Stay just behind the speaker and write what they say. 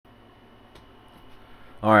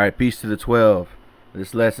All right, peace to the 12.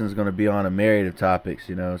 This lesson is going to be on a myriad of topics.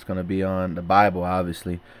 It's going to be on the Bible,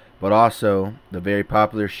 obviously, but also the very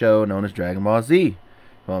popular show known as Dragon Ball Z,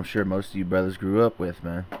 who I'm sure most of you brothers grew up with,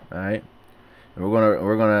 man. All right, and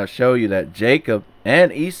we're gonna show you that Jacob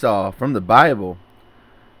and Esau from the Bible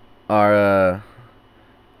are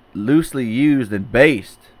loosely used and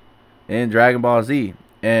based in Dragon Ball Z,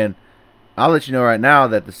 and I'll let you know right now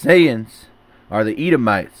that the Saiyans are the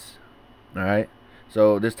Edomites. All right.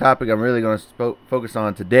 So this topic I'm really going to focus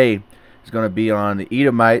on today is going to be on the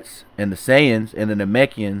Edomites and the Saiyans and the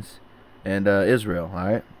Namekians and Israel. All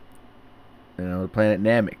right, the planet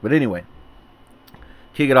Namek. But anyway,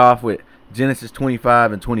 kick it off with Genesis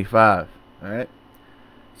 25 and 25. All right, it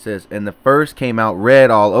says, "And the first came out red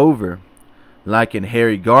all over, like an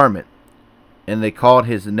hairy garment, and they called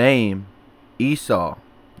his name Esau."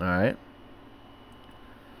 All right.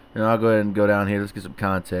 I'll go ahead and go down here. Let's get some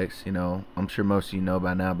context. I'm sure most of you know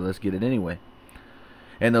by now, but let's get it anyway.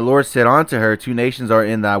 "And the Lord said unto her, Two nations are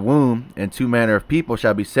in thy womb, and two manner of people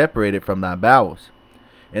shall be separated from thy bowels.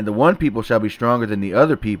 And the one people shall be stronger than the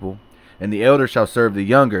other people, and the elder shall serve the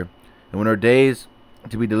younger. And when her days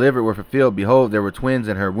to be delivered were fulfilled, behold, there were twins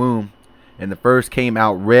in her womb. And the first came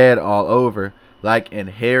out red all over, like an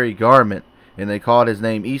hairy garment, and they called his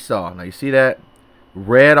name Esau." Now you see that?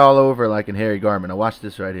 Red all over like an hairy garment. Now watch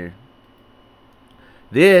this right here.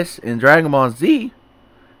 This, in Dragon Ball Z,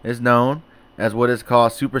 is known as what is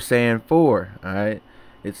called Super Saiyan 4. Alright?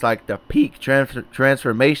 It's like the peak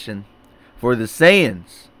transformation for the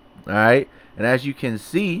Saiyans. Alright? And as you can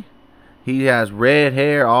see, he has red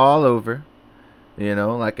hair all over.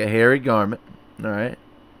 Like a hairy garment. Alright?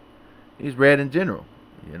 He's red in general.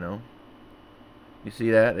 You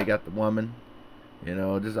see that? They got the woman.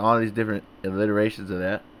 Just all these different alliterations of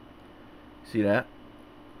that. See that?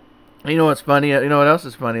 You know what's funny? You know what else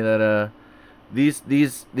is funny? That these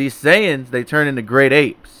Saiyans, they turn into great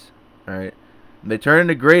apes. All right, they turn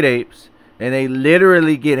into great apes, and they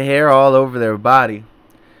literally get hair all over their body,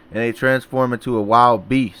 and they transform into a wild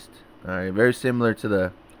beast. All right, very similar to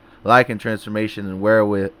the Lycan transformation in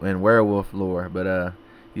werewolf lore. But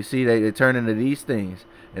you see, they turn into these things,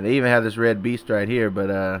 and they even have this red beast right here.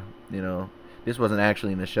 But this wasn't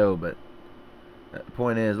actually in the show, but the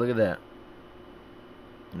point is, look at that.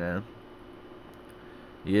 Yeah.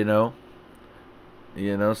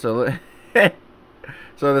 So look,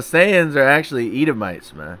 so the Saiyans are actually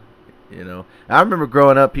Edomites, man. I remember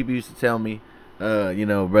growing up, people used to tell me, brother,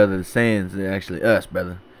 the Saiyans are actually us,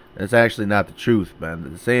 brother. That's actually not the truth, man.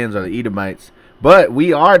 The Saiyans are the Edomites, but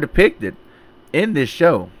we are depicted in this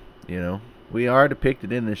show. We are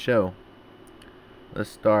depicted in this show.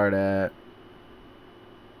 Let's start at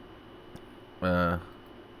so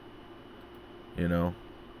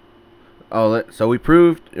we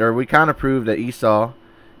kind of proved that Esau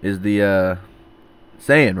is the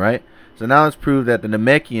Saiyan, right? So now let's prove that the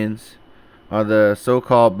Namekians are the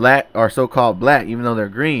so-called black, even though they're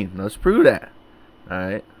green. Let's prove that. All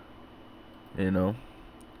right. This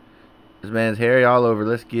man's hairy all over.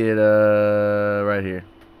 Let's get right here.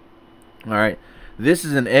 All right. This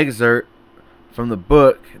is an excerpt from the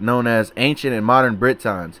book known as Ancient and Modern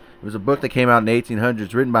Britons. It was a book that came out in the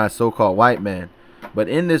 1800s, written by a so-called white man. But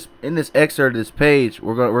in this excerpt of this page,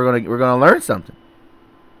 we're gonna learn something.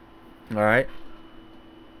 All right.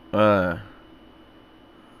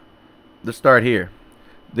 Let's start here.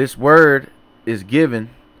 This word is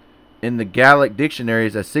given in the Gallic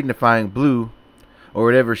dictionaries as signifying blue or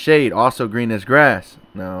whatever shade, also green as grass.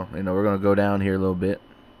 Now, we're gonna go down here a little bit.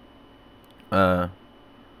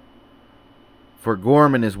 For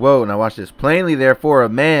Gorm and his woe. Now watch this. Plainly, therefore, a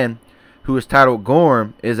man who is titled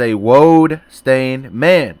Gorm is a woad-stained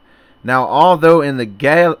man. Now, although in the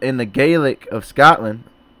Gaelic of Scotland,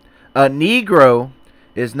 a Negro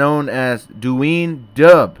is known as Duin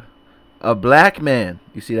Dub, a black man.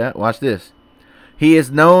 You see that? Watch this. He is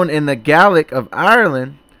known in the Gaelic of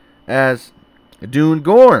Ireland as Dún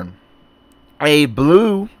Gorm, a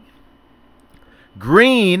blue,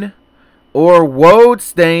 green, or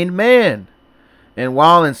woad-stained man. And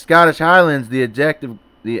while in Scottish Highlands the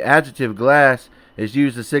adjective glass is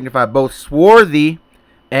used to signify both swarthy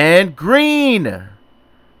and green.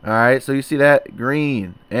 Alright, so you see that?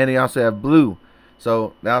 Green. And they also have blue.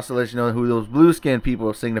 So that also lets you know who those blue skinned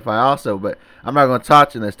people signify also. But I'm not going to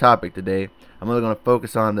touch on this topic today. I'm only going to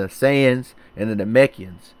focus on the Saiyans and the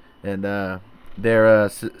Namekians. And their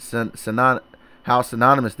how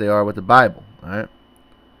synonymous they are with the Bible. Alright.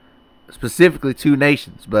 Specifically two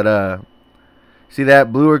nations. But see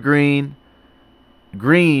that? Blue or green?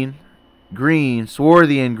 Green,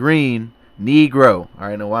 swarthy and green, Negro. All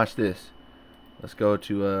right, now watch this. Let's go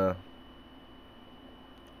to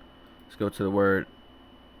Let's go to the word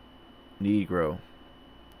Negro.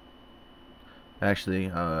 Actually,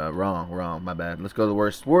 wrong, my bad. Let's go to the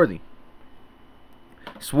word swarthy.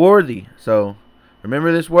 Swarthy. So,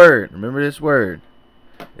 remember this word.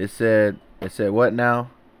 It said what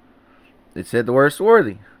now? It said the word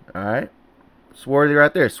swarthy. Alright? Swarthy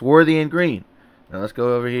right there. Swarthy and green. Now let's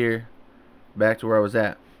go over here. Back to where I was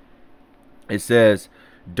at. It says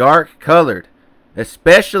dark colored,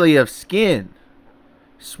 especially of skin.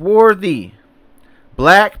 Swarthy.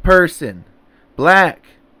 Black person. Black.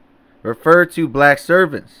 Refer to black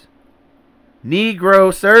servants.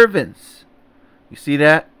 Negro servants. You see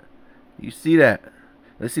that? You see that?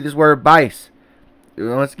 Let's see this word bice.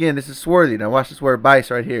 Once again, this is swarthy. Now watch this word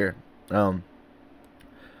bice right here.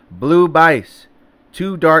 Blue bice.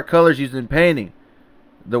 Two dark colors used in painting.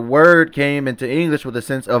 The word came into English with a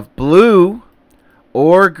sense of blue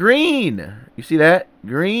or green. You see that?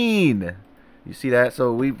 Green. You see that?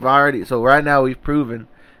 So right now we've proven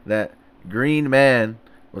that green man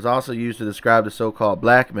was also used to describe the so-called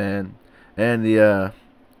black man, and the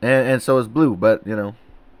and so is blue. But you know,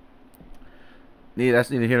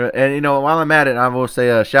 that's neither here. And you know, while I'm at it, I will say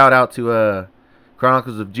a shout out to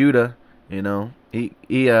Chronicles of Judah. You know, he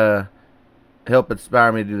helped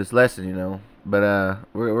inspire me to do this lesson. You know, but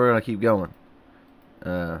we're gonna keep going.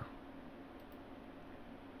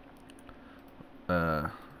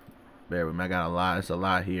 Bear with me. I got a lot. It's a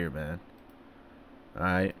lot here, man. All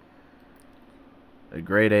right. A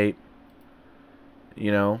grade 8,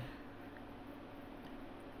 you know,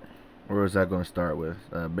 where was I going to start with?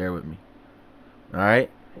 Bear with me. All right.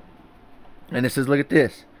 And it says, look at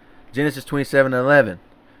this. Genesis 27:11.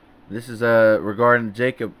 This is regarding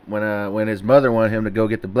Jacob when his mother wanted him to go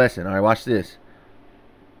get the blessing. All right, watch this.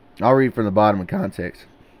 I'll read from the bottom in context.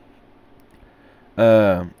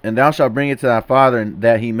 And thou shalt bring it to thy father, and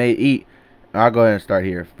that he may eat. I'll go ahead and start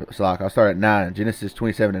here. I'll start at 9. Genesis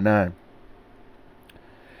 27:9.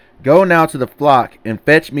 Go now to the flock, and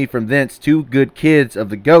fetch me from thence 2 good kids of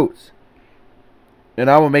the goats, and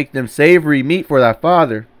I will make them savory meat for thy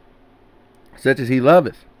father, such as he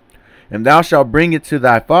loveth. And thou shalt bring it to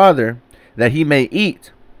thy father, that he may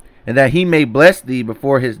eat, and that he may bless thee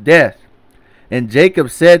before his death. And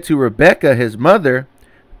Jacob said to Rebekah his mother,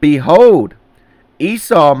 Behold,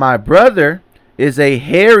 Esau my brother is a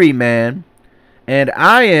hairy man, and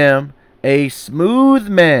I am a smooth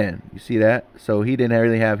man. You see that? So he didn't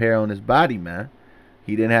really have hair on his body, man.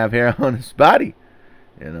 He didn't have hair on his body.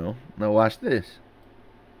 You know. Now watch this.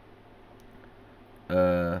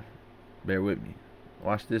 Bear with me.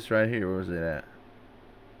 Watch this right here. Where was it at?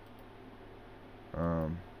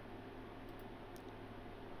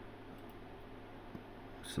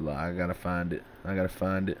 I gotta find it.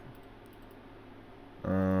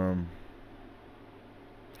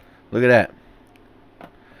 Look at that.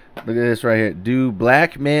 Look at this right here. Do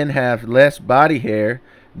black men have less body hair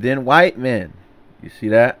than white men? You see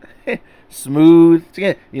that? Smooth.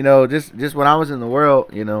 Again, you know, just when I was in the world,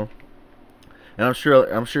 you know, and I'm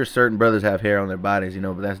sure certain brothers have hair on their bodies, you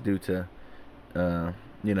know, but that's due to,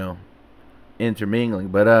 you know, intermingling.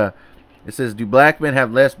 But it says, do black men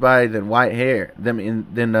have less body than white hair?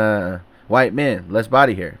 Than white men, less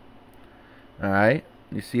body hair. All right,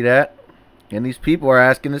 you see that? And these people are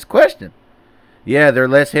asking this question. Yeah, they're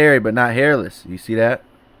less hairy, but not hairless. You see that?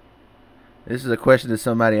 This is a question that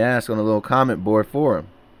somebody asked on a little comment board forum.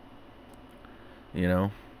 You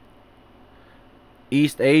know,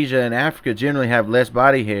 East Asia and Africa generally have less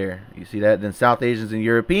body hair. You see that? Than South Asians and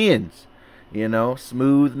Europeans. You know,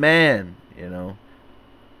 smooth man. You know.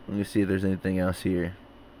 Let me see if there's anything else here.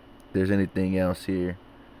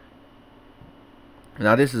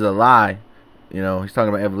 Now this is a lie. You know, he's talking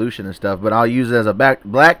about evolution and stuff, but I'll use it as a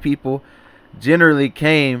black people generally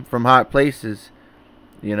came from hot places,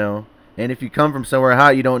 you know, and if you come from somewhere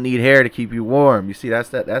hot, you don't need hair to keep you warm. You see, that's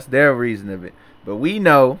their reason of it. But we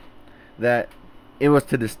know that it was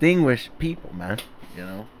to distinguish people, man. You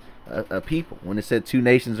know, a people. When it said 2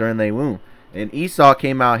 nations are in their womb, and Esau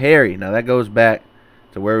came out hairy. Now that goes back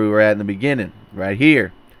to where we were at in the beginning, right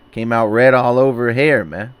here. Came out red all over hair,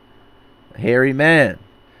 man. A hairy man.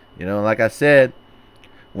 You know, like I said,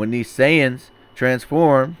 when these Saiyans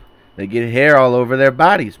transform, they get hair all over their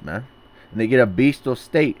bodies, man. And they get a bestial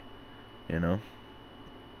state, you know.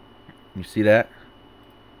 You see that?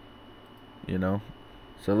 You know.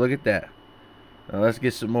 So look at that. Now let's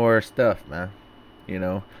get some more stuff, man. You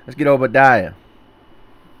know. Let's get Obadiah.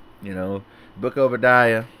 You know. Book of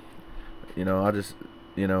Obadiah. You know, I'll just,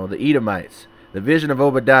 you know, the Edomites. The vision of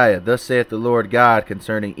Obadiah. Thus saith the Lord God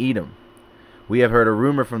concerning Edom. We have heard a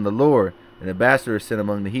rumor from the Lord. An ambassador is sent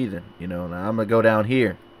among the heathen. You know. Now I'm going to go down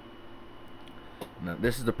here. Now,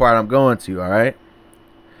 this is the part I'm going to, all right?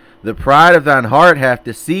 The pride of thine heart hath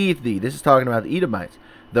deceived thee. This is talking about the Edomites.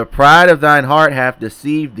 The pride of thine heart hath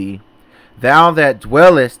deceived thee. Thou that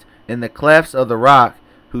dwellest in the clefts of the rock,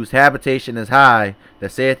 whose habitation is high,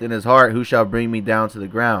 that saith in his heart, who shall bring me down to the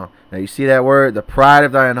ground? Now you see that word? The pride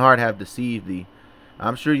of thine heart hath deceived thee.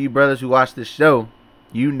 I'm sure you brothers who watch this show,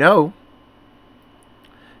 you know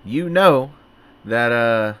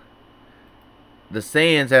that the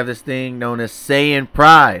Saiyans have this thing known as Saiyan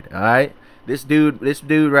pride. All right, this dude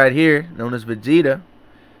right here, known as Vegeta,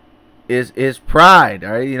 is pride.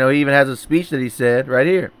 All right, you know, he even has a speech that he said right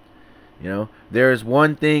here. You know, there is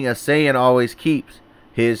one thing a Saiyan always keeps: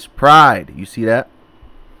 his pride. You see that?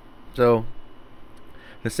 So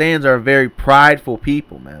the Saiyans are a very prideful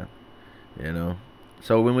people, man. You know.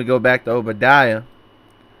 So when we go back to Obadiah,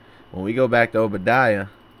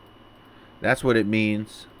 that's what it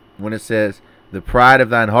means when it says, the pride of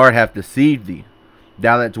thine heart hath deceived thee,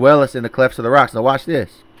 thou that dwellest in the clefts of the rocks. Now watch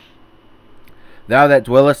this. Thou that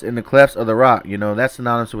dwellest in the clefts of the rock. You know, that's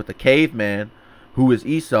synonymous with the caveman, who is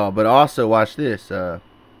Esau. But also, watch this.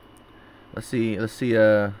 Let's see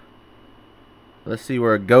where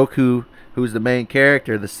Goku, who's the main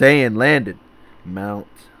character, the Saiyan, landed. Mount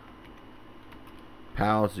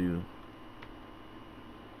Paozu.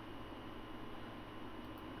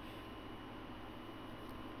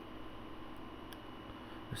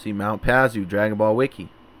 See Mount Paozu, Dragon Ball Wiki.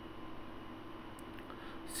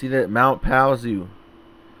 See that Mount Paozu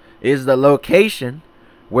is the location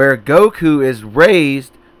where Goku is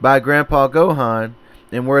raised by Grandpa Gohan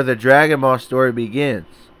and where the Dragon Ball story begins.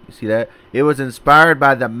 You see that? It was inspired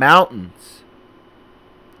by the mountains.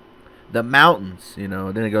 The mountains, you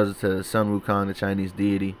know. Then it goes to Sun Wukong, the Chinese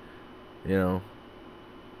deity, you know.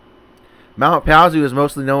 Mount Paozu is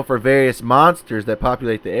mostly known for various monsters that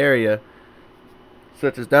populate the area,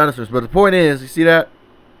 such as dinosaurs. But the point is, you see that?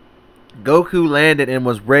 Goku landed and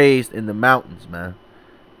was raised in the mountains, man.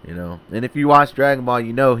 You know. And if you watch Dragon Ball,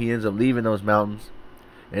 you know he ends up leaving those mountains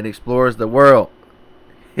and explores the world.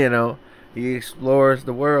 You know. He explores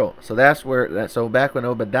the world. So that's where so back in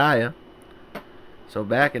Obadiah,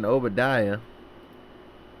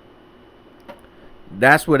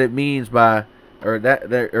 that's what it means by, or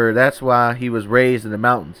that's why he was raised in the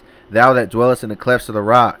mountains. Thou that dwellest in the clefts of the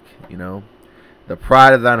rock, you know. The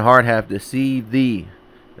pride of thine heart hath deceived thee.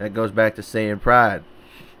 That goes back to saying pride.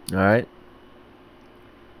 All right.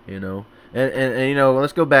 You know, and you know,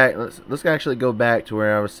 let's go back. Let's actually go back to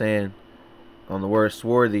where I was saying on the word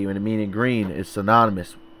swarthy, when the meaning green is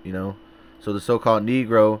synonymous. You know, so the so-called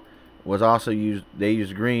Negro was also used. They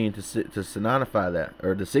used green to signify that,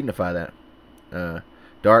 or to signify that.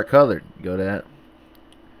 Dark colored. Go to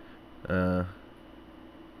that.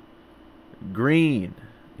 Green.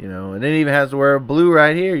 You know, and then it even has the word blue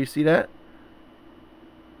right here. You see that?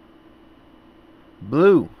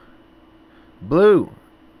 Blue. You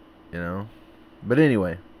know. But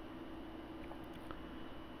anyway,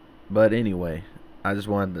 I just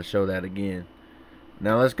wanted to show that again.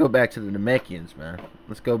 Now let's go back to the Namekians, man.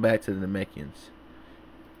 Let's go back to the Namekians.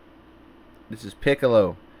 This is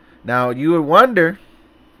Piccolo. Now you would wonder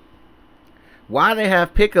why they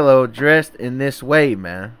have Piccolo dressed in this way,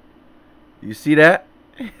 man. You see that?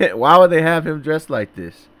 Why would they have him dressed like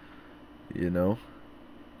this? You know?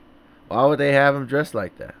 Why would they have him dressed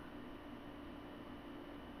like that?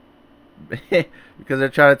 Because they're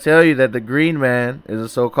trying to tell you that the green man is a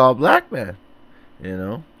so-called black man. You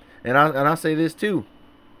know? And I'll say this too.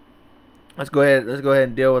 Let's go ahead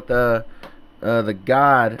and deal with the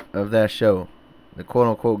god of that show. The quote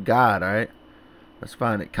unquote god, alright? Let's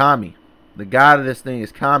find it. Kami. The god of this thing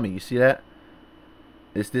is Kami. You see that?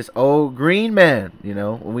 It's this old green man, you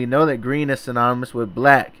know. And we know that green is synonymous with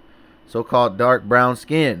black, so-called dark brown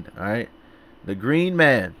skinned, all right? The green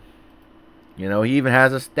man, you know, he even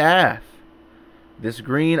has a staff. This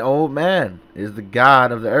green old man is the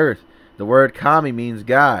god of the earth. The word Kami means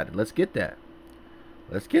God. Let's get that.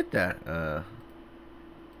 Let's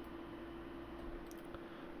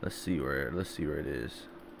see where it is.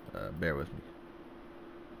 Bear with me.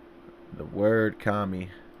 The word Kami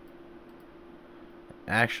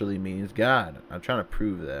actually means God. I'm trying to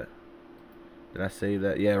prove that. Did I say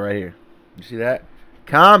that? Yeah, right here. You see that?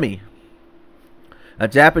 Kami. A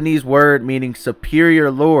Japanese word meaning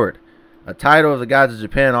superior lord. A title of the gods of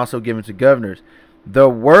Japan also given to governors. The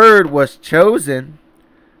word was chosen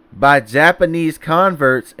by Japanese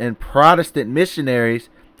converts and Protestant missionaries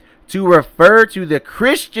to refer to the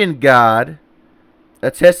Christian God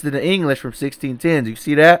attested in English from 1610s. You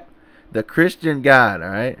see that? The Christian God, all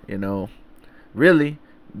right? You know, really,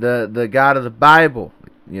 the God of the Bible,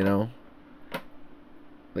 you know,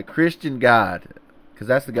 the Christian God, because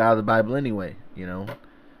that's the God of the Bible anyway.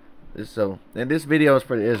 So, and this video is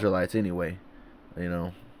for the Israelites anyway.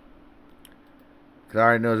 Because I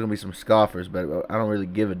already know there's gonna be some scoffers, but I don't really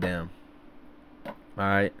give a damn. All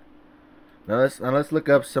right. Now let's look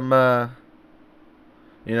up some. And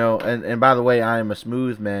by the way, I am a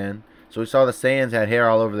smooth man. So we saw the Saiyans had hair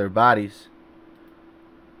all over their bodies.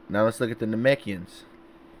 Now let's look at the Namekians.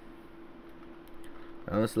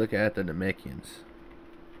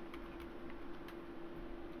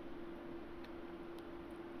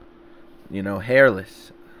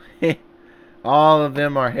 Hairless. All of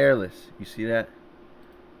them are hairless. You see that?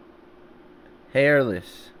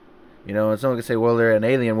 Hairless. And someone could say, well, they're an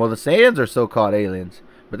alien. Well, the Saiyans are so-called aliens,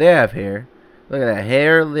 but they have hair. Look at that.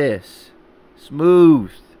 Hairless.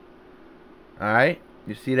 Smooth. Alright?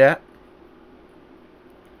 You see that?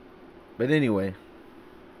 But anyway.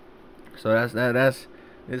 So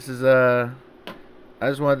this is I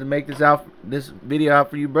just wanted to make this video out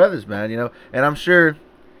for you brothers, man, And I'm sure,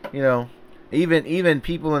 even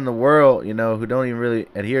people in the world, who don't even really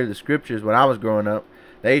adhere to the scriptures, when I was growing up,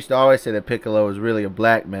 they used to always say that Piccolo was really a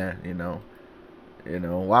black man,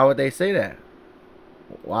 Why would they say that?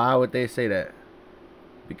 Why would they say that?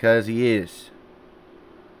 Because he is.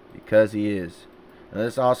 Because he is. Now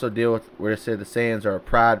let's also deal with where it said the Saiyans are a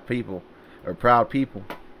proud people.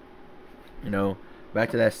 Back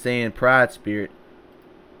to that Saiyan pride spirit.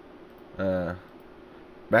 Back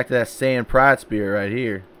to that Saiyan pride spirit right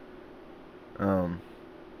here.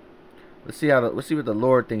 Let's see what the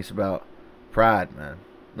Lord thinks about pride, man.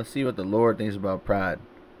 Let's see what the Lord thinks about pride.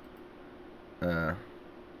 Let's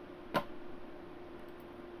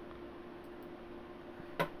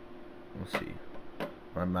see.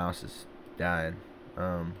 My mouse is dying.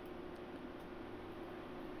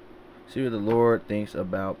 See what the Lord thinks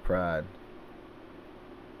about pride.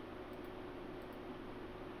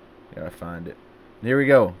 Gotta find it. Here we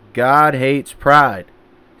go. God hates pride.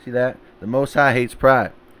 See that? The Most High hates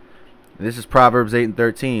pride. This is Proverbs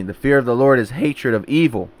 8:13. The fear of the Lord is hatred of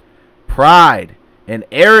evil, pride, and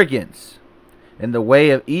arrogance. And the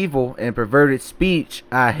way of evil and perverted speech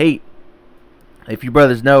I hate. If you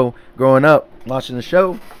brothers know, growing up, watching the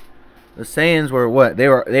show, the Saiyans were what? They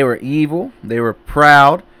were evil, they were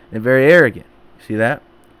proud, and very arrogant. See that?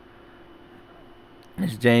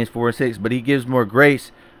 It's James 4:6. But he gives more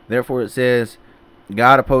grace. Therefore it says,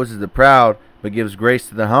 God opposes the proud, but gives grace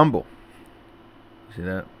to the humble. See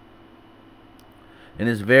that? And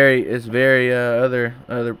it's very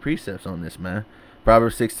other precepts on this, man.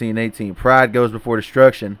 Proverbs 16:18. Pride goes before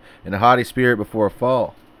destruction, and a haughty spirit before a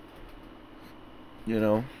fall.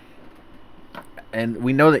 And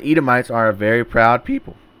we know the Edomites are a very proud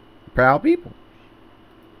people. And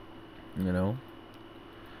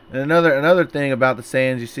another thing about the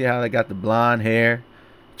Saiyans, you see how they got the blonde hair,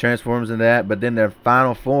 transforms into that, but then their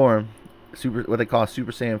final form, what they call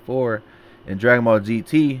Super Saiyan 4 in Dragon Ball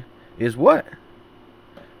GT, is what?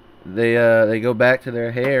 They go back to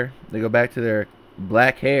their hair, they go back to their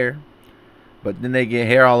black hair, but then they get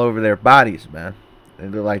hair all over their bodies, man. They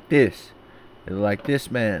look like this. They look like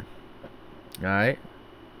this, man. Alright?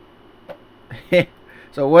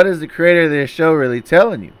 So what is the creator of this show really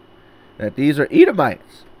telling you? That these are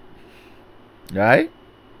Edomites. Right?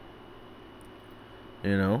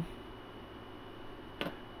 And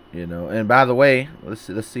by the way,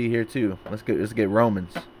 let's see here too. Let's get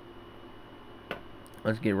Romans.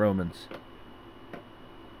 Let's get Romans.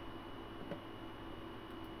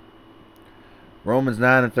 Romans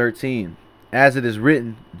 9:13. As it is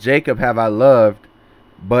written, Jacob have I loved,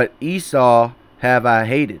 but Esau have I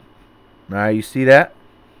hated. All right, you see that?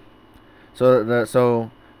 So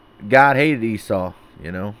God hated Esau,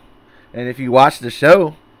 And if you watch the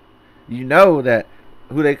show, you know that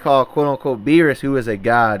who they call quote unquote Beerus, who is a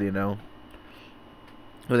god, who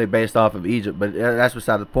they based off of Egypt, but that's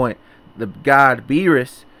beside the point. The god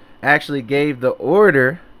Beerus actually gave the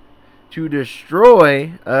order to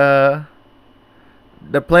destroy the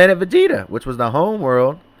planet Vegeta, which was the home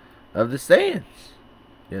world of the Saiyans.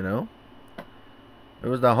 It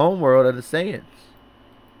was the home world of the Saiyans.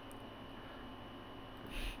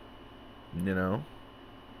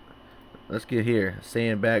 Let's get here.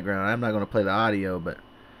 Saiyan background. I'm not going to play the audio, but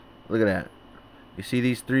look at that. You see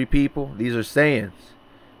these three people? These are Saiyans.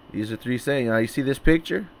 These are three Saiyans. Now you see this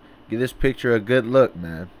picture? Give this picture a good look,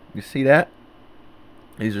 man. You see that?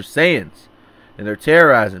 These are Saiyans, and they're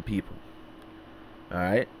terrorizing people. All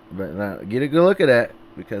right, but now get a good look at that,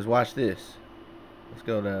 because watch this. Let's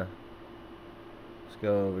go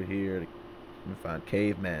over here. Let me find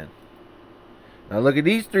caveman. Now look at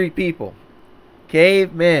these three people.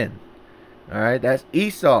 Cavemen. All right, that's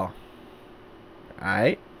Esau. All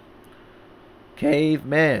right.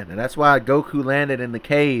 caveman. And that's why Goku landed in the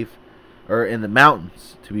cave, or in the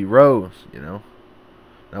mountains, to be rose, you know.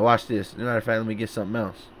 Now watch this. As a matter of fact, let me get something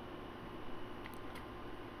else.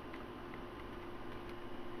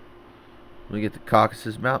 Let me get the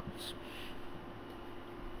Caucasus Mountains.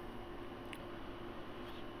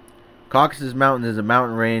 Caucasus Mountain is a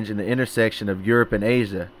mountain range in the intersection of Europe and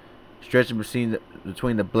Asia, stretching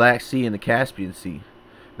between the Black Sea and the Caspian Sea.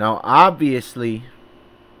 Now, obviously,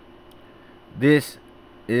 this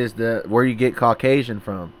is where you get Caucasian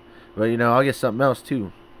from. But, you know, I'll get something else,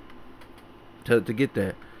 too, to get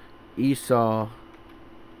that. Esau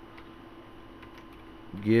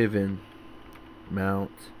given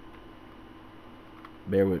Mount.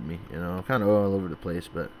 Bear with me. You know, I'm kind of all over the place,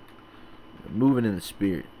 but moving in the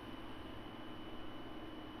spirit.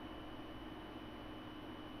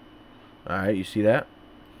 Alright, you see that?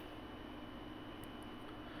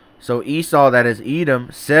 So Esau, that is Edom,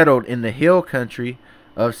 settled in the hill country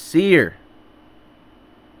of Seir.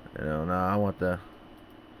 You know, no, I want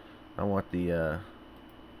the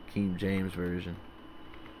King James version.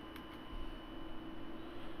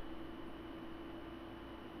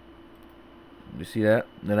 You see that?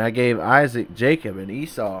 Then I gave Isaac, Jacob, and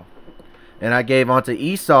Esau. And I gave unto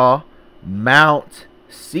Esau Mount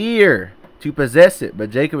Seir to possess it. But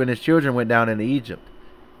Jacob and his children went down into Egypt.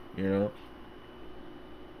 You know.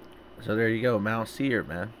 So there you go. Mount Seir,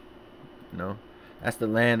 man. You know. That's the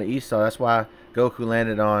land of Esau. That's why Goku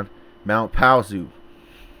landed on Mount Paozu.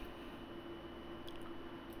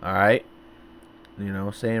 Alright. You know,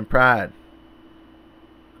 saying pride.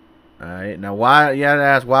 Alright. Now why, you have to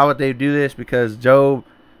ask, why would they do this? Because Job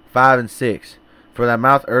 5 and 6. For thy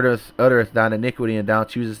mouth uttereth thine iniquity, and thou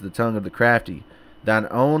choosest the tongue of the crafty. Thine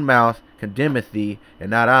own mouth condemneth thee, and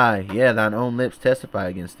not I. Yeah, thine own lips testify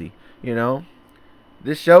against thee. You know,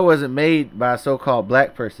 this show wasn't made by a so-called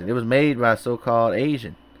black person. It was made by a so-called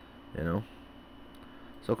Asian. You know,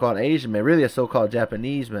 so-called Asian man, really a so-called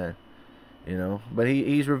Japanese man. You know, but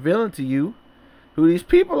he's revealing to you who these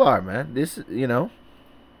people are, man. This, you know.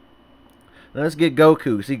 Let's get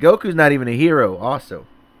Goku. See, Goku's not even a hero, also.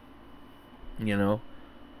 You know.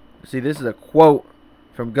 See, this is a quote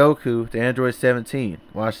from Goku to Android 17.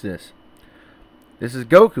 Watch this. This is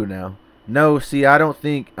Goku now. No, see, I don't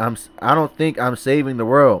think I'm saving the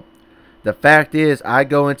world. The fact is, I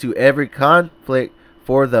go into every conflict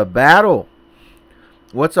for the battle.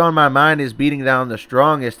 What's on my mind is beating down the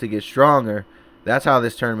strongest to get stronger. That's how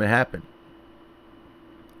this tournament happened.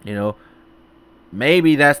 You know,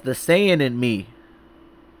 maybe that's the Saiyan in me.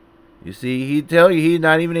 You see, he'd tell you he's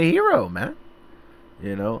not even a hero, man.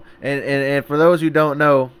 You know, and for those who don't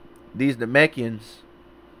know, these Namekians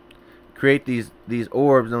create these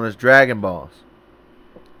orbs known as Dragon Balls.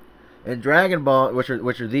 And Dragon Ball, which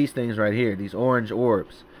are these things right here, these orange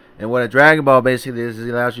orbs. And what a Dragon Ball basically is, it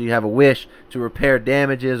allows you to have a wish to repair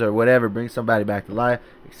damages or whatever, bring somebody back to life,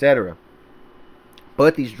 etc.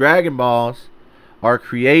 But these Dragon Balls are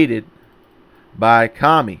created by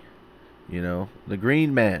Kami, you know, the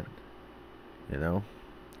Green Man, you know.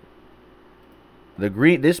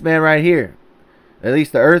 This man right here, at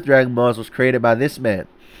least the Earth Dragon Balls was created by this man,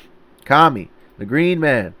 Kami, the Green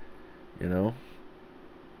Man, you know.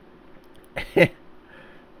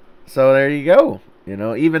 So there you go. You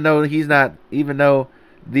know, even though these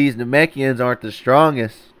Namekians aren't the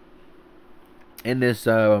strongest in this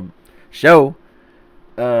show,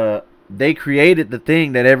 they created the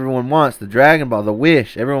thing that everyone wants, the Dragon Ball, the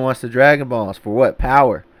wish. Everyone wants the Dragon Balls for what?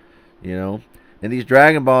 Power, you know. And these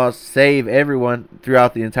Dragon Balls save everyone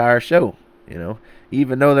throughout the entire show, you know,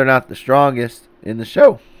 even though they're not the strongest in the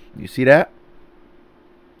show. You see that?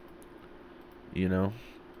 You know.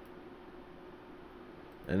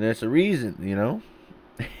 And there's a reason, you know.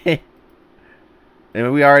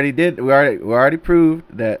 And we already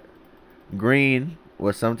proved that green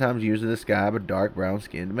was sometimes used in the sky of a dark brown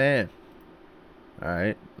skinned man.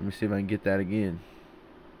 Alright, let me see if I can get that again.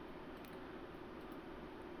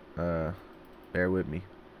 Bear with me.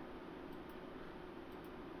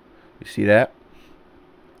 You see that?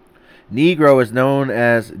 Negro is known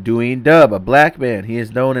as Duane Dub, a black man. He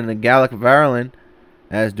is known in the Gallic of Ireland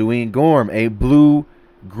as Duane Gorm, a blue,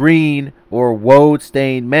 green, or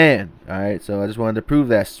woad-stained man. Alright, so I just wanted to prove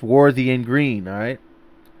that. Swarthy and green, alright?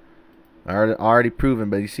 Already proven,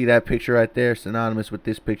 but you see that picture right there? Synonymous with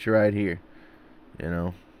this picture right here. You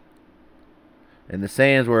know? And the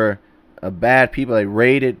Saiyans were a bad people. They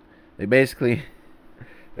basically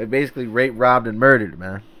raped, robbed, and murdered,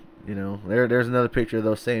 man. You know, there's another picture of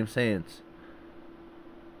those same Saiyans.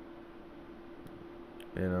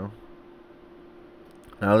 You know.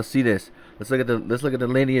 Now let's see this. Let's look at the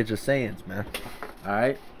lineage of Saiyans, man. All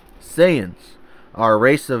right, Saiyans are a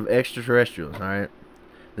race of extraterrestrials, alright?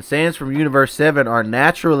 The Saiyans from Universe 7 are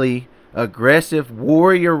naturally aggressive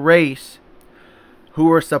warrior race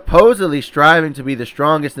who are supposedly striving to be the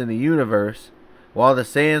strongest in the universe, while the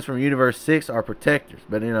Saiyans from Universe 6 are protectors.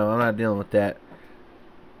 But, you know, I'm not dealing with that.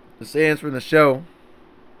 The Saiyans from the show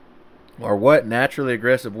are what? Naturally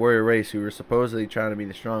aggressive warrior race who are supposedly trying to be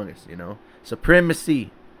the strongest, you know?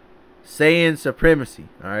 Supremacy. Saiyan supremacy,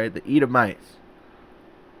 alright? The Edomites.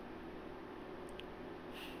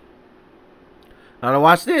 Now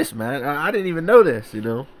watch this, man. I didn't even know this, you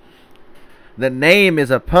know. The name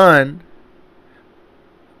is a pun,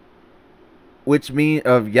 which means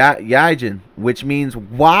of Yaijin, which means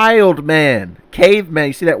wild man, caveman.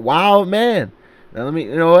 You see that, wild man? Now let me,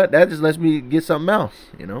 you know what? That just lets me get something else,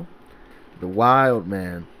 you know. The wild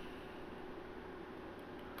man.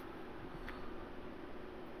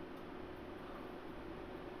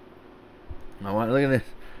 Now look at this.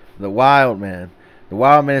 The wild man. The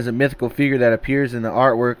wild man is a mythical figure that appears in the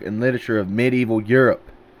artwork and literature of medieval Europe.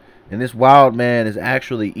 And this wild man is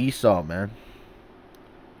actually Esau, man.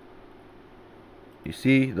 You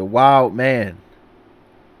see? The wild man.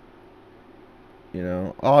 You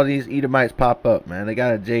know, all these Edomites pop up, man. They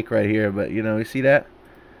got a Jake right here, but, you know, you see that?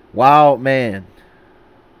 Wild man.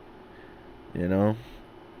 You know?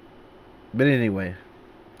 But anyway,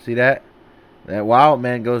 see that? That wild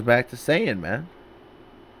man goes back to Saiyan, man.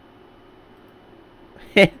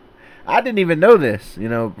 I didn't even know this, you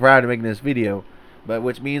know, prior to making this video, but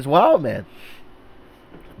which means wild man.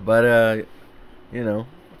 But you know,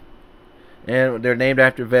 and they're named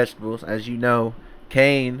after vegetables, as you know.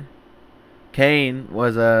 Cain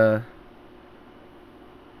was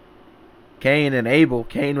Cain and Abel.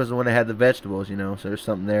 Cain was the one that had the vegetables, you know, so there's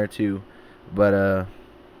something there too. But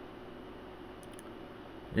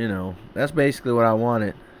you know, that's basically what I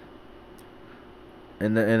wanted.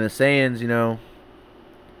 And the Saiyans, you know,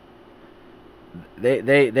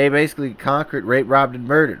 they basically conquered, raped, robbed, and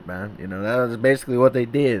murdered, man. You know, that was basically what they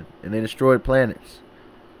did. And they destroyed planets.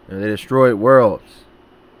 You know, they destroyed worlds.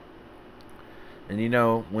 And you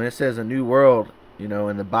know, when it says a new world, you know,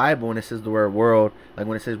 in the Bible, when it says the word world, like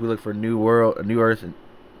when it says we look for a new world, a new earth, and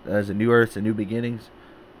as a new earth and new beginnings,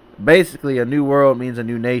 basically a new world means a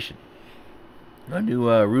new nation, a new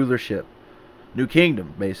rulership, new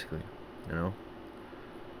kingdom, basically. You know.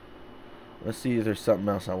 Let's see if there's something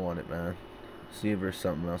else I wanted, man. See if there's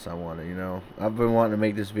something else I wanted, you know. I've been wanting to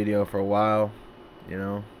make this video for a while, you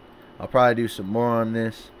know. I'll probably do some more on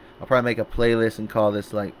this. I'll probably make a playlist and call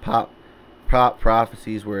this like pop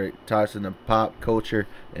prophecies, where it talks in the pop culture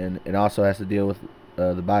and it also has to deal with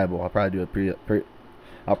the Bible. I'll probably do a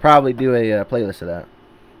playlist of that.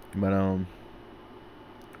 But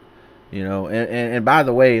you know, and by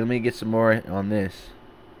the way, let me get some more on this,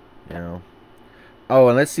 you know. Oh,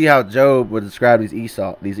 and let's see how Job would describe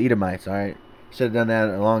these Edomites, all right? Should have done that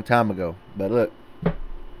a long time ago. But look,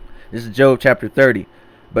 this is Job chapter 30.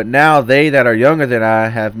 But now they that are younger than I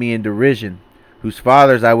have me in derision, whose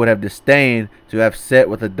fathers I would have disdained to have set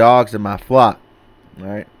with the dogs of my flock. All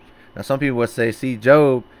right. Now some people would say, see,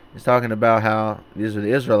 Job is talking about how these are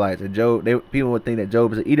the Israelites, and people would think that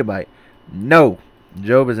Job is an Edomite. No,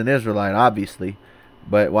 Job is an Israelite, obviously.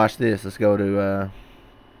 But watch this. Let's go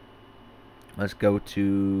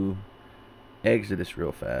to Exodus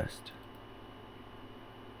real fast.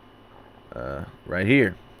 Right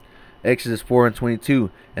here. Exodus 4:22.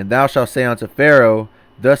 And thou shalt say unto Pharaoh,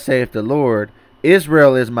 thus saith the Lord,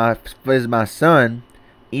 Israel is my son,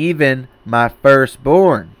 even my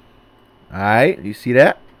firstborn. Alright, you see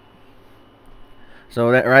that?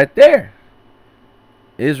 So that right there,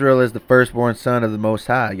 Israel is the firstborn son of the Most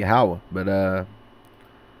High, Yahweh. But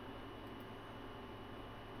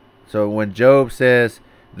so when Job says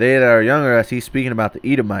they that are younger us, he's speaking about the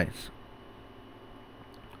Edomites.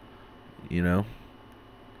 You know.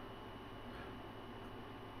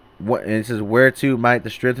 And it says, whereto might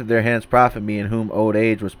the strength of their hands profit me, in whom old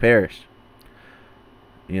age was perished.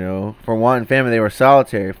 You know, for want and famine they were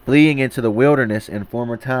solitary, fleeing into the wilderness in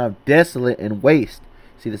former time, desolate and waste.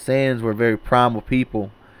 See, the Saiyans were very primal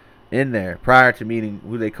people in there, prior to meeting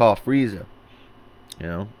who they call Frieza. You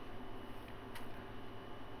know.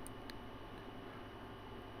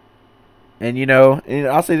 And you know, and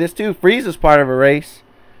I'll say this too, Frieza's part of a race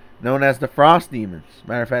known as the Frost Demons.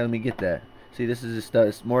 Matter of fact, let me get that. See, this is just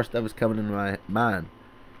stuff, more stuff is coming into my mind.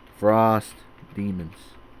 Frost Demons.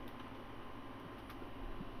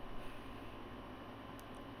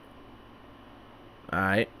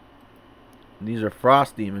 Alright. These are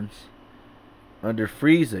Frost Demons under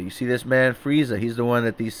Frieza. You see this man, Frieza? He's the one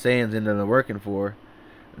that these Saiyans ended up working for.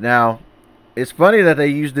 Now, it's funny that they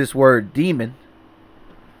use this word demon.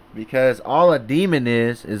 Because all a demon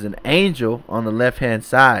is an angel on the left hand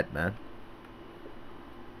side, man.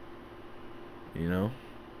 You know?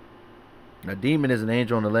 A demon is an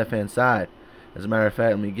angel on the left hand side. As a matter of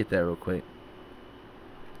fact, let me get that real quick.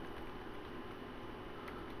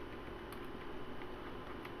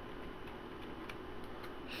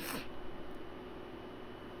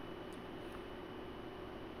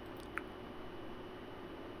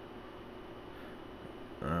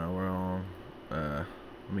 We're on. Let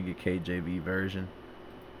me get KJV version.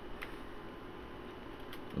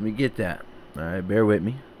 Let me get that. All right, bear with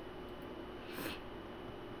me.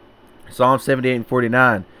 Psalm 78 and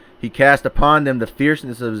 49. He cast upon them the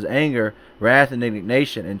fierceness of his anger, wrath and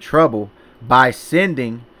indignation and trouble by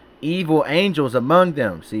sending evil angels among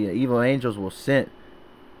them. See, evil angels were sent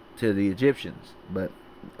to the Egyptians, but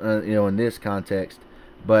in this context,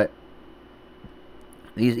 but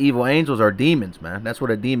these evil angels are demons, man. That's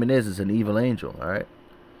what a demon is. It's an evil angel. All right.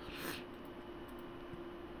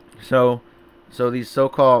 So these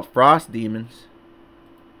so-called frost demons,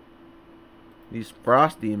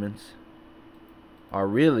 are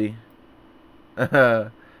really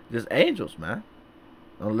just angels, man,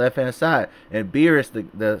 on the left-hand side. And Beerus,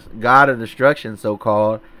 the god of destruction,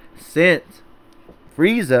 so-called, sent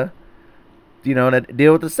Frieza, to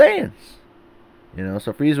deal with the Saiyans.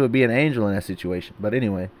 So Frieza would be an angel in that situation. But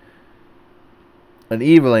anyway, an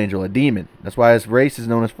evil angel, a demon. That's why his race is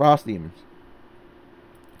known as frost demons.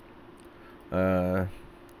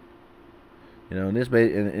 This,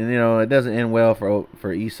 it doesn't end well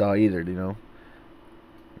for Esau either.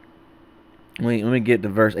 Let me get to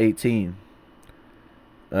verse 18.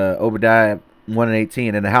 Obadiah 1 and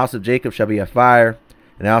 18. And the house of Jacob shall be a fire,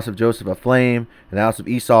 and the house of Joseph a flame, and the house of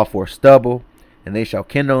Esau for stubble, and they shall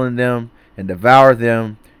kindle in them and devour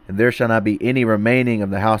them, and there shall not be any remaining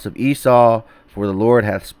of the house of Esau, for the Lord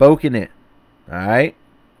hath spoken it. All right.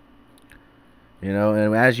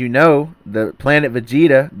 And as you know, the planet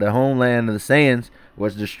Vegeta, the homeland of the Saiyans,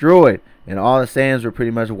 was destroyed, and all the Saiyans were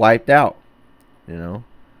pretty much wiped out.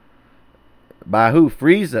 By who?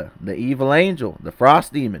 Frieza, the evil angel, the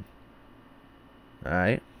frost demon. All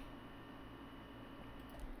right.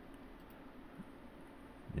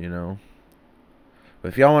 But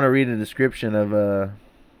if y'all want to read a description of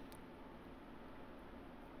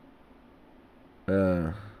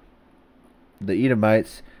the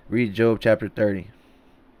Edomites, read Job chapter 30.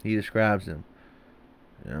 He describes them.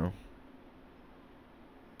 And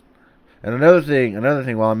another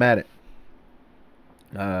thing while I'm at it.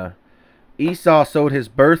 Esau sold his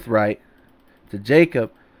birthright to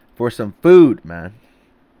Jacob for some food, man.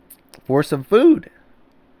 For some food.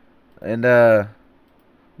 And let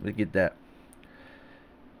me get that.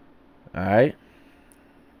 Alright.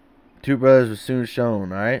 Two brothers were soon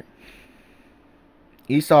shown, alright.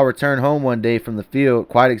 Esau returned home one day from the field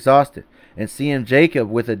quite exhausted, and seeing Jacob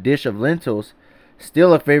with a dish of lentils,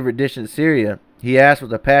 still a favorite dish in Syria, he asked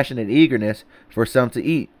with a passionate eagerness for some to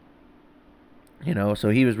eat. So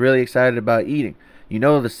he was really excited about eating. The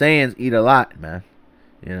Saiyans eat a lot, man.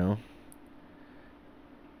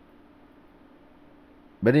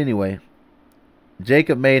 But anyway,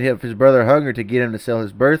 Jacob made his brother hunger to get him to sell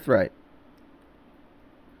his birthright.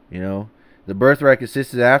 The birthright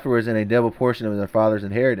consisted afterwards in a double portion of their father's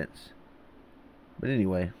inheritance. But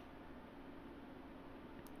anyway,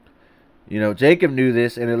 Jacob knew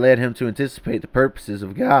this, and it led him to anticipate the purposes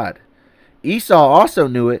of God. Esau also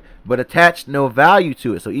knew it, but attached no value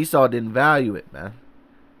to it. So Esau didn't value it, man.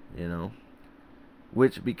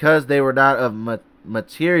 Which, because they were not of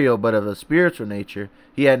material but of a spiritual nature,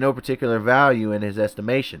 he had no particular value in his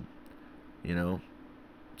estimation.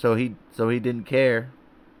 So he didn't care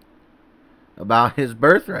about his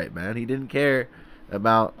birthright, man. He didn't care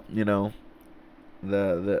about the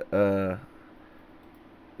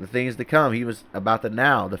things to come. He was about the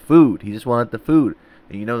now, the food. He just wanted the food.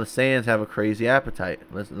 And the Saiyans have a crazy appetite.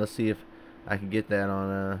 Let's see if I can get that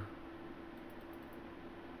on.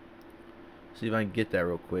 See if I can get that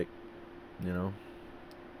real quick. I'm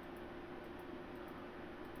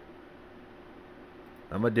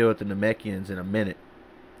gonna deal with the Namekians in a minute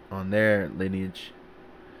on their lineage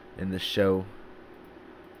in the show.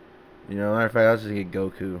 Matter of fact, I'll just get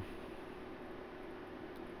Goku.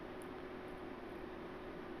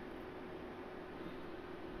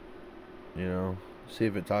 See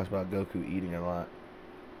if it talks about Goku eating a lot.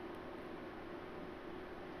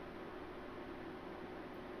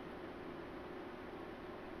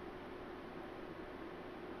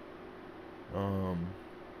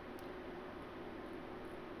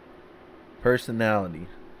 Personality.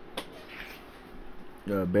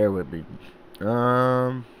 Bear with me.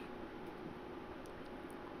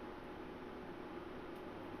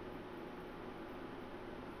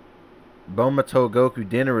 Bulma told Goku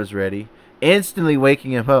dinner was ready, instantly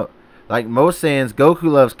waking him up. Like most Saiyans, Goku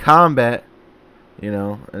loves combat, you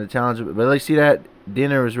know, and the challenge. But let's see that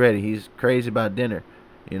dinner was ready. He's crazy about dinner.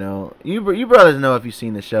 You know, you brothers know if you've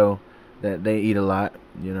seen the show that they eat a lot.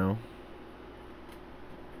 You know.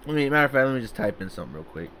 Matter of fact, let me just type in something real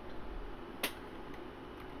quick.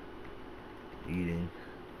 Eating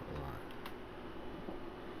a lot.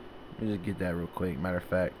 Let me just get that real quick. Matter of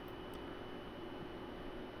fact.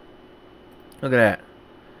 Look at that.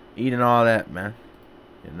 Eating all that, man.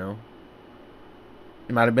 You know.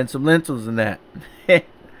 There might have been some lentils in that.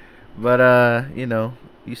 But, you know,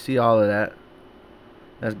 you see all of that.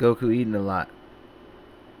 That's Goku eating a lot.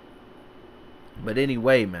 But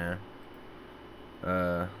anyway, man.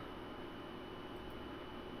 Let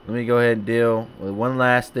me go ahead and deal with one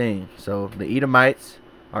last thing. So the Edomites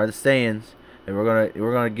are the Saiyans, and we're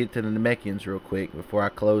gonna get to the Namekians real quick before I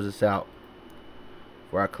close this out.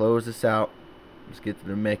 Let's get to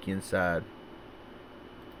the Namekian side.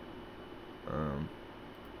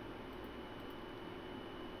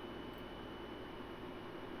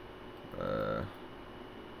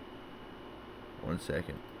 One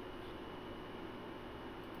second.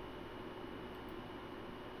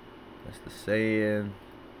 That's the Saiyan.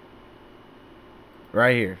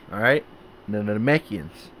 Right here, alright? Then the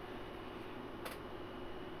Namekians.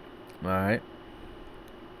 Alright.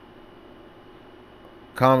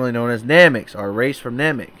 Commonly known as Nameks, or race from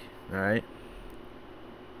Namek. Alright.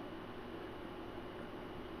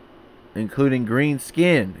 Including green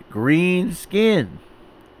skin. Green skin.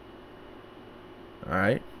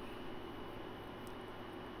 Alright.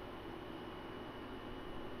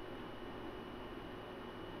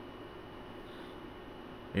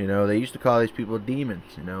 You know, they used to call these people demons,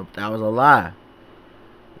 you know, but that was a lie.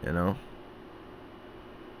 You know.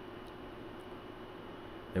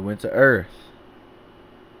 They went to Earth.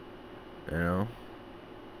 You know.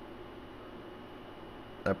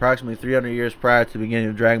 Approximately 300 years prior to the beginning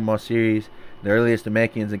of the Dragon Ball series, the earliest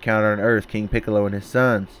Namekians encountered on Earth, King Piccolo and his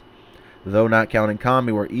sons, though not counting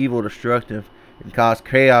Kami, were evil, destructive, and caused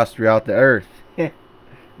chaos throughout the Earth. You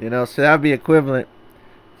know, so that would be equivalent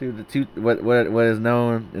to the what is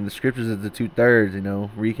known in the scriptures as the 2/3, you know,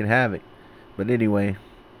 wreaking havoc. But anyway,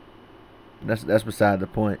 that's beside the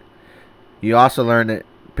point. You also learn that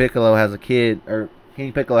Piccolo has a kid, or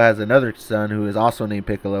King Piccolo has another son who is also named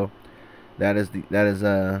Piccolo. That is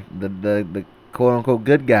the quote unquote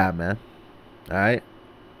good guy, man. All right.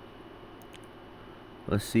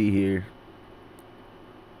 Let's see here.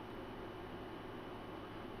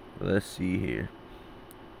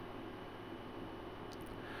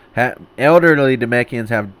 Elderly Namekians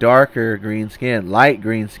have darker green skin, light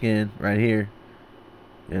green skin right here,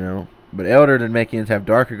 you know. But elder Namekians have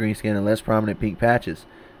darker green skin and less prominent pink patches,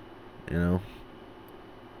 you know.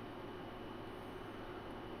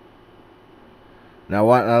 Now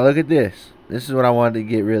look at this. This is what I wanted to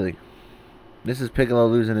get really. This is Piccolo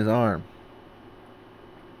losing his arm,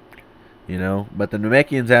 you know. But the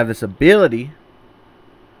Namekians have this ability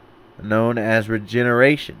known as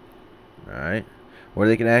regeneration, all right, where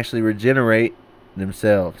they can actually regenerate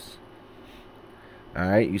themselves.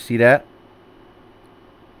 Alright, you see that?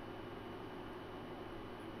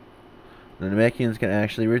 The Namekians can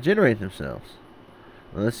actually regenerate themselves.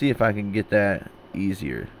 Well, let's see if I can get that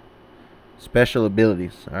easier. Special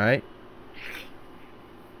abilities, alright?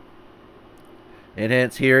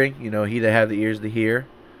 Enhanced hearing, you know, he that have the ears to hear.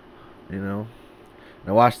 You know.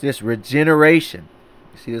 Now watch this, regeneration.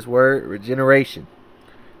 You see this word? Regeneration.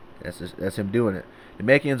 That's him doing it. The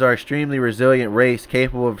Namekians are extremely resilient race,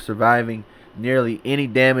 capable of surviving nearly any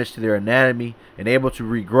damage to their anatomy and able to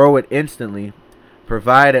regrow it instantly,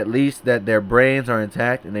 provide at least that their brains are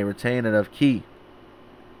intact and they retain enough ki.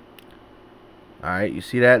 Alright, you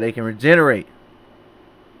see that? They can regenerate.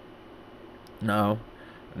 Now,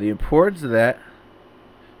 the importance of that,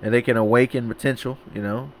 and they can awaken potential, you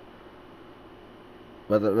know.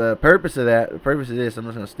 But the purpose of that, the purpose of this, I'm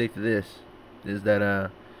just going to stick to this, is that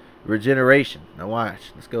regeneration. Now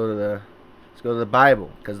watch. Let's go to the Bible,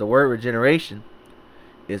 because the word regeneration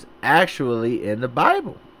is actually in the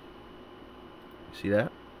Bible. You see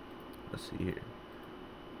that? Let's see here.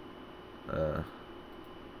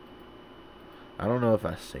 I don't know if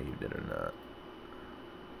I saved it or not.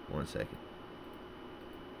 One second.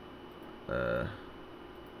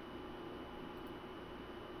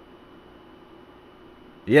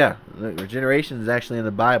 Yeah, look, regeneration is actually in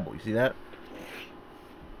the Bible. You see that?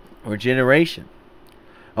 Regeneration.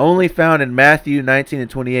 Only found in Matthew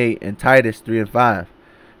 19:28 and Titus 3:5.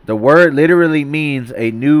 The word literally means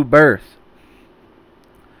a new birth.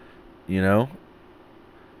 You know?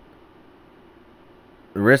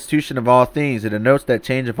 The restitution of all things. It denotes that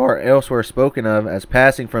change of heart elsewhere spoken of as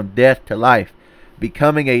passing from death to life,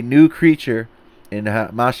 becoming a new creature in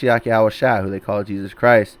Mashiach Yahushua, who they call Jesus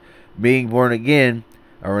Christ, being born again,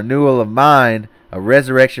 a renewal of mind, a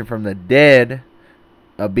resurrection from the dead,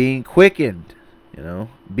 a being quickened.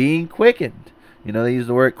 Being quickened. They use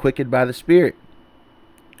the word quickened by the Spirit.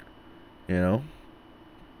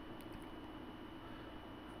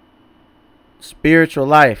 Spiritual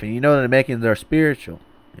life. And the Namekians are spiritual.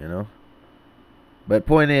 But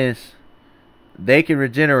point is, they can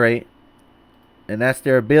regenerate, and that's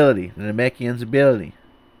their ability, the Namekians' ability.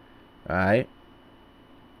 Alright?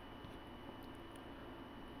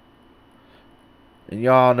 And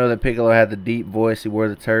y'all know that Piccolo had the deep voice. He wore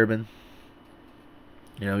the turban.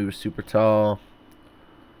 He was super tall.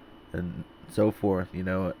 And so forth,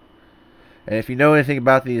 And if you know anything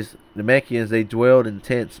about these Namekians, they dwelled in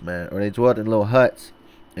tents, man. Or they dwelled in little huts.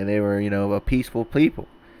 And they were, a peaceful people.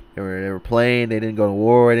 They were playing. They didn't go to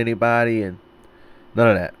war with anybody. And none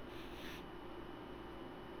of that.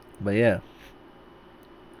 But yeah.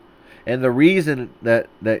 And the reason that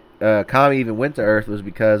Kami even went to Earth was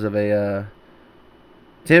because of a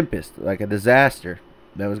tempest, like a disaster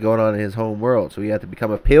that was going on in his home world. So he had to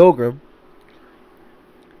become a pilgrim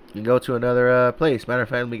and go to another place. Matter of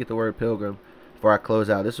fact, let me get the word pilgrim before I close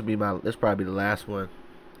out. This will probably be the last one.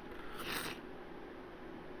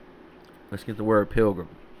 Let's get the word pilgrim.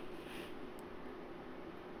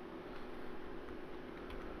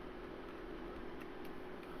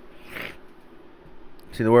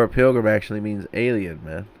 See, the word pilgrim actually means alien,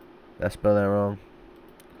 man. Did I spell that wrong?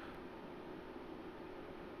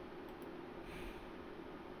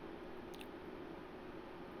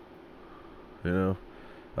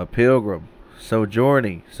 A pilgrim,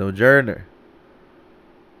 sojourner.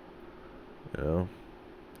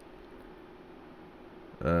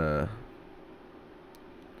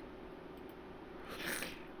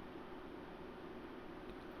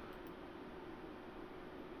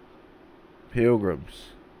 Pilgrims.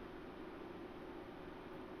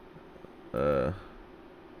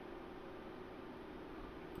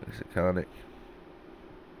 Lexiconic.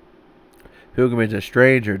 Pilgrimage, a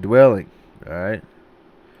stranger dwelling. Alright.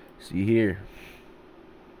 See here.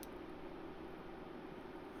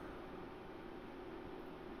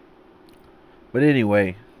 But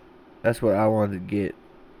anyway, that's what I wanted to get.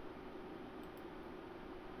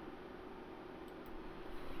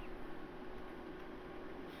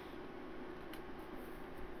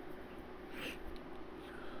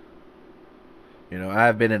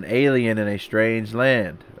 I've been an alien in a strange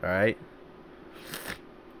land. Alright?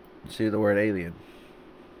 See the word alien.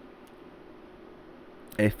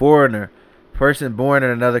 A foreigner, person born in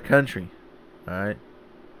another country. Alright?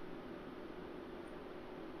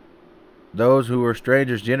 Those who are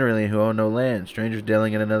strangers generally who own no land. Strangers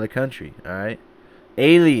dwelling in another country. Alright?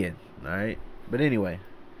 Alien. Alright? But anyway,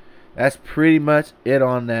 that's pretty much it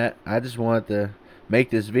on that. I just wanted to make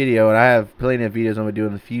this video, and I have plenty of videos I'm going to do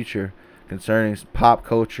in the future concerning pop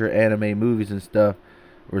culture, anime, movies, and stuff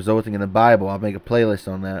resulting in the Bible. I'll make a playlist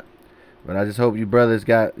on that. But I just hope you brothers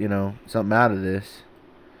got, something out of this.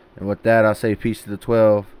 And with that, I'll say peace to the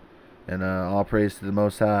 12. And all praise to the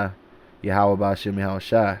Most High. Yahweh Ba'Shem Yahweh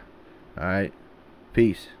Shai. Alright?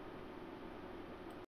 Peace.